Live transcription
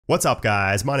What's up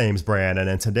guys, my name's Brandon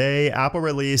and today Apple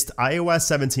released iOS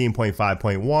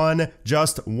 17.5.1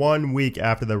 just 1 week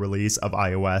after the release of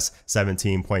iOS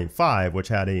 17.5, which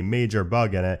had a major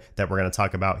bug in it that we're going to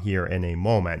talk about here in a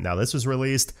moment. Now this was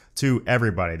released to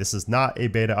everybody. This is not a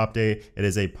beta update, it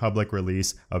is a public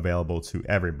release available to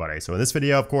everybody. So in this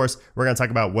video, of course, we're going to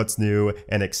talk about what's new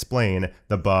and explain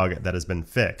the bug that has been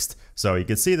fixed. So you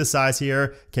can see the size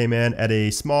here came in at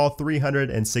a small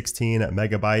 316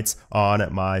 megabytes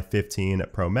on my 15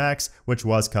 Pro Max, which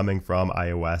was coming from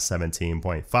iOS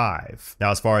 17.5.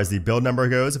 Now, as far as the build number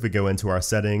goes, if we go into our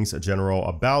settings, general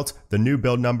about, the new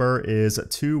build number is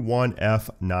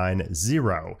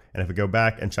 21F90. And if we go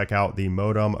back and check out the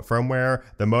modem firmware,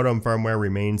 the modem firmware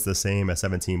remains the same as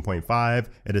 17.5.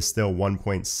 It is still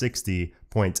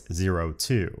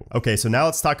 1.60.02. Okay, so now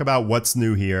let's talk about what's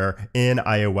new here in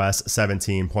iOS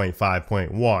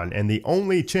 17.5.1. And the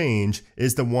only change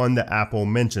is the one that Apple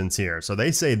mentions here. So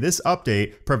they say this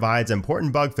update provides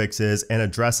important bug fixes and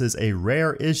addresses a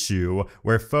rare issue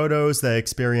where photos that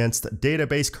experienced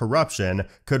database corruption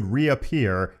could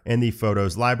reappear in the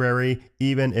photos library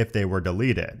even if they were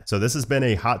deleted. So this has been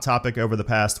a hot topic over the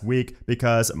past week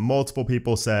because multiple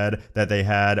people said that they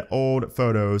had old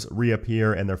photos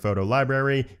reappear in their photo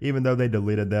library even though they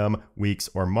deleted them weeks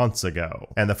or months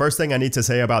ago. And the first thing I need to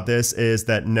say about this is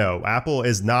that no, Apple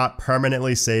is not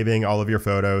permanently saving all of your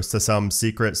photos to some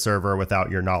secret server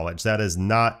without your knowledge. That is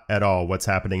not at all what's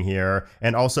happening here.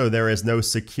 And also there is no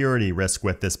security risk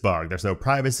with this bug. There's no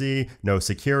privacy, no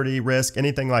security risk,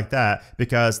 anything like that,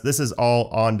 because this is all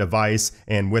on device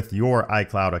and with your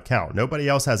iCloud account. Nobody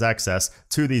else has access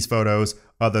to these photos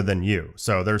other than you.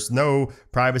 So there's no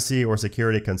privacy or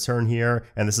security concern here.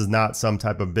 And this is not some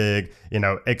type of big,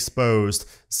 exposed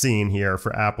scene here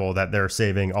for Apple that they're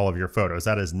saving all of your photos.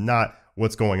 That is not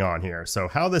what's going on here. So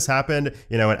how this happened,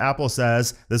 and Apple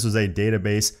says this was a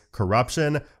database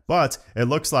corruption, but it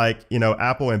looks like,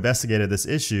 Apple investigated this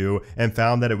issue and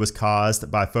found that it was caused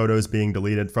by photos being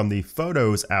deleted from the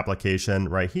Photos application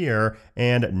right here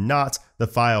and not the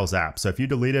Files app. So if you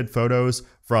deleted photos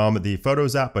from the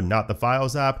Photos app but not the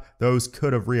Files app, those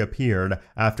could have reappeared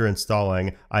after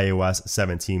installing iOS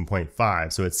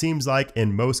 17.5. So it seems like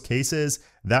in most cases,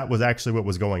 that was actually what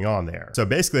was going on there. So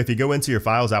basically, if you go into your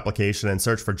Files application and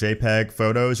search for JPEG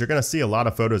photos, you're going to see a lot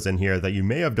of photos in here that you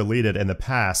may have deleted in the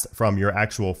past from your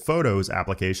actual Photos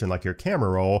application, like your camera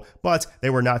roll, but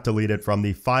they were not deleted from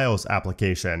the Files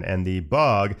application. And the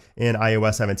bug in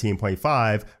iOS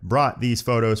 17.5 brought these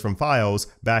photos from Files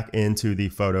back into the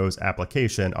Photos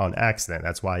application on accident.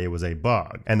 That's why it was a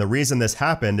bug. And the reason this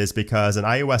happened is because in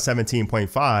iOS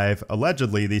 17.5,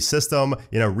 allegedly the system,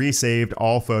 resaved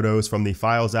all photos from the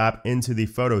Files app into the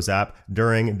Photos app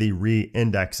during the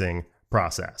re-indexing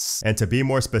process. And to be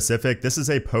more specific, this is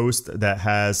a post that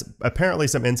has apparently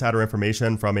some insider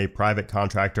information from a private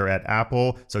contractor at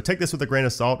Apple. So take this with a grain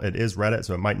of salt. It is Reddit,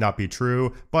 so it might not be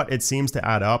true, but it seems to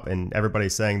add up and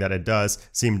everybody's saying that it does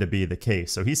seem to be the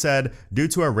case. So he said, due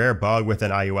to a rare bug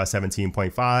within iOS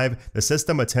 17.5, the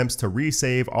system attempts to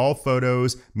resave all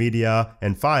photos, media,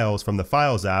 and files from the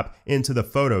Files app into the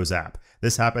Photos app.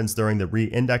 This happens during the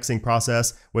re-indexing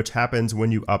process, which happens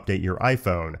when you update your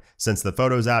iPhone. Since the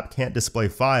Photos app can't display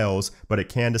files, but it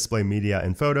can display media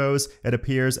and photos, it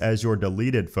appears as your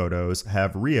deleted photos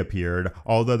have reappeared,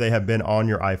 although they have been on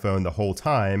your iPhone the whole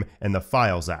time in the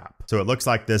Files app. So it looks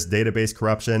like this database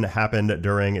corruption happened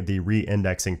during the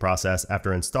re-indexing process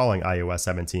after installing iOS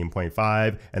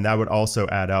 17.5, and that would also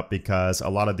add up because a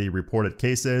lot of the reported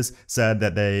cases said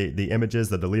that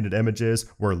the deleted images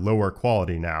were lower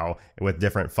quality now with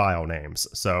different file names.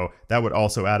 So that would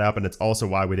also add up, and it's also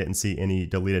why we didn't see any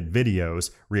deleted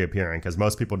videos reappearing, because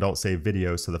most people don't save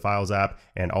videos to the Files app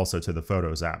and also to the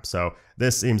Photos app. So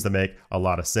this seems to make a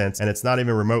lot of sense, and it's not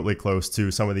even remotely close to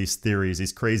some of these theories,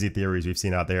 these crazy theories we've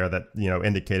seen out there that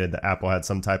indicated that Apple had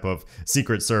some type of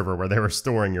secret server where they were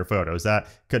storing your photos. That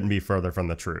couldn't be further from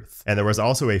the truth. And there was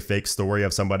also a fake story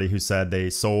of somebody who said they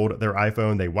sold their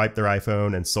iPhone, they wiped their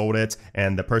iPhone and sold it,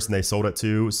 and the person they sold it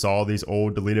to saw these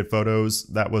old deleted photos.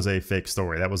 That was a fake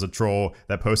story. That was a troll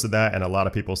that posted that, and a lot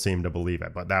of people seem to believe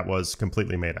it, but that was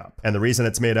completely made up. And the reason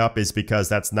it's made up is because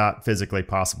that's not physically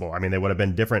possible. I mean, they would have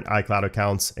been different iCloud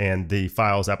accounts and the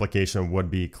Files application would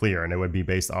be clear and it would be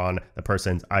based on the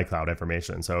person's iCloud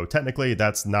information. So technically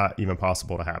that's not even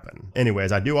possible to happen.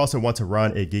 Anyways, I do also want to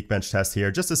run a Geekbench test here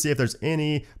just to see if there's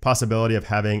any possibility of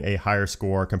having a higher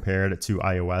score compared to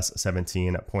iOS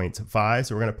 17.5.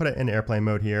 So we're going to put it in airplane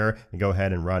mode here and go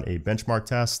ahead and run a benchmark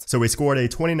test. So we scored a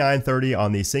 2930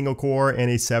 on the single core and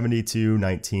a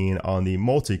 7219 on the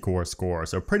multi-core score.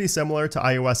 So pretty similar to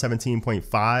iOS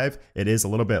 17.5. It is a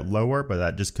little bit lower, but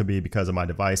that just could be because of my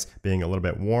device being a little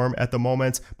bit warm at the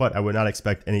moment, but I would not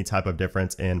expect any type of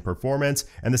difference in performance.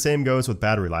 And the same goes with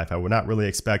battery life. I would not really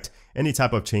expect any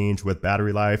type of change with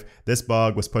battery life. This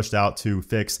bug was pushed out to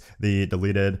fix the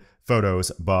deleted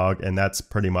photos bug, and that's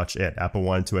pretty much it. Apple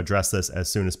wanted to address this as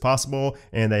soon as possible,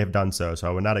 and they have done so. So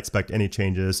I would not expect any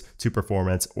changes to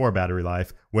performance or battery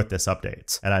life with this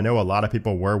update. And I know a lot of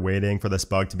people were waiting for this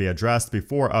bug to be addressed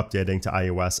before updating to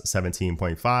iOS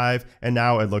 17.5, and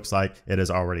now it looks like it is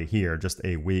already here just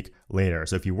a week later.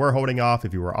 So if you were holding off,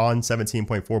 if you were on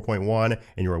 17.4.1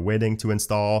 and you were waiting to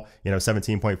install,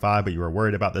 17.5, but you were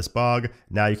worried about this bug,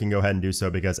 now you can go ahead and do so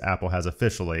because Apple has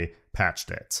officially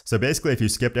patched it. So basically, if you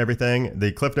skipped everything,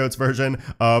 the Cliff Notes version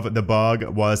of the bug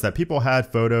was that people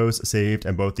had photos saved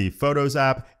in both the Photos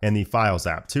app and the Files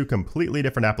app, two completely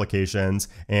different applications,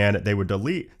 and they would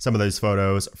delete some of those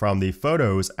photos from the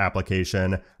Photos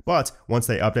application. But once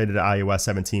they updated to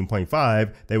iOS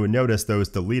 17.5, they would notice those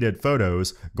deleted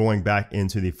photos going back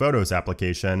into the Photos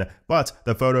application, but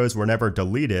the photos were never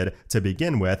deleted to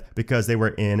begin with because they were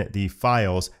in the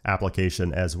Files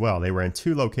application as well. They were in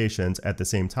two locations at the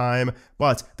same time,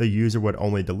 but the user would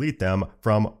only delete them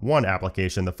from one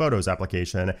application, the Photos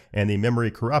application, and the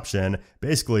memory corruption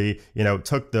basically,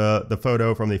 took the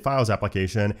photo from the Files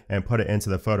application and put it into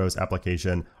the Photos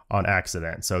application on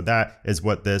accident. So that is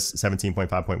what this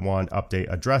 17.5.1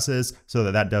 update addresses so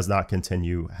that does not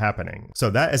continue happening. So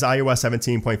that is iOS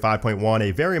 17.5.1,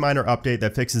 a very minor update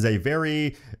that fixes a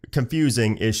very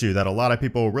confusing issue that a lot of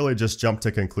people really just jump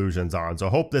to conclusions on. So I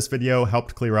hope this video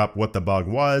helped clear up what the bug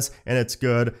was, and it's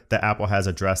good that Apple has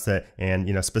addressed it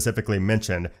and specifically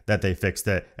mentioned that they fixed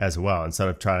it as well, instead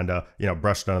of trying to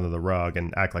brush it under the rug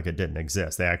and act like it didn't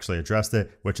exist. They actually addressed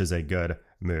it, which is a good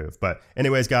move. But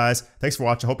anyways, guys, thanks for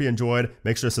watching. Hope you enjoyed.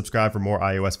 Make sure to subscribe for more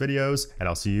iOS videos, and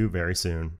I'll see you very soon.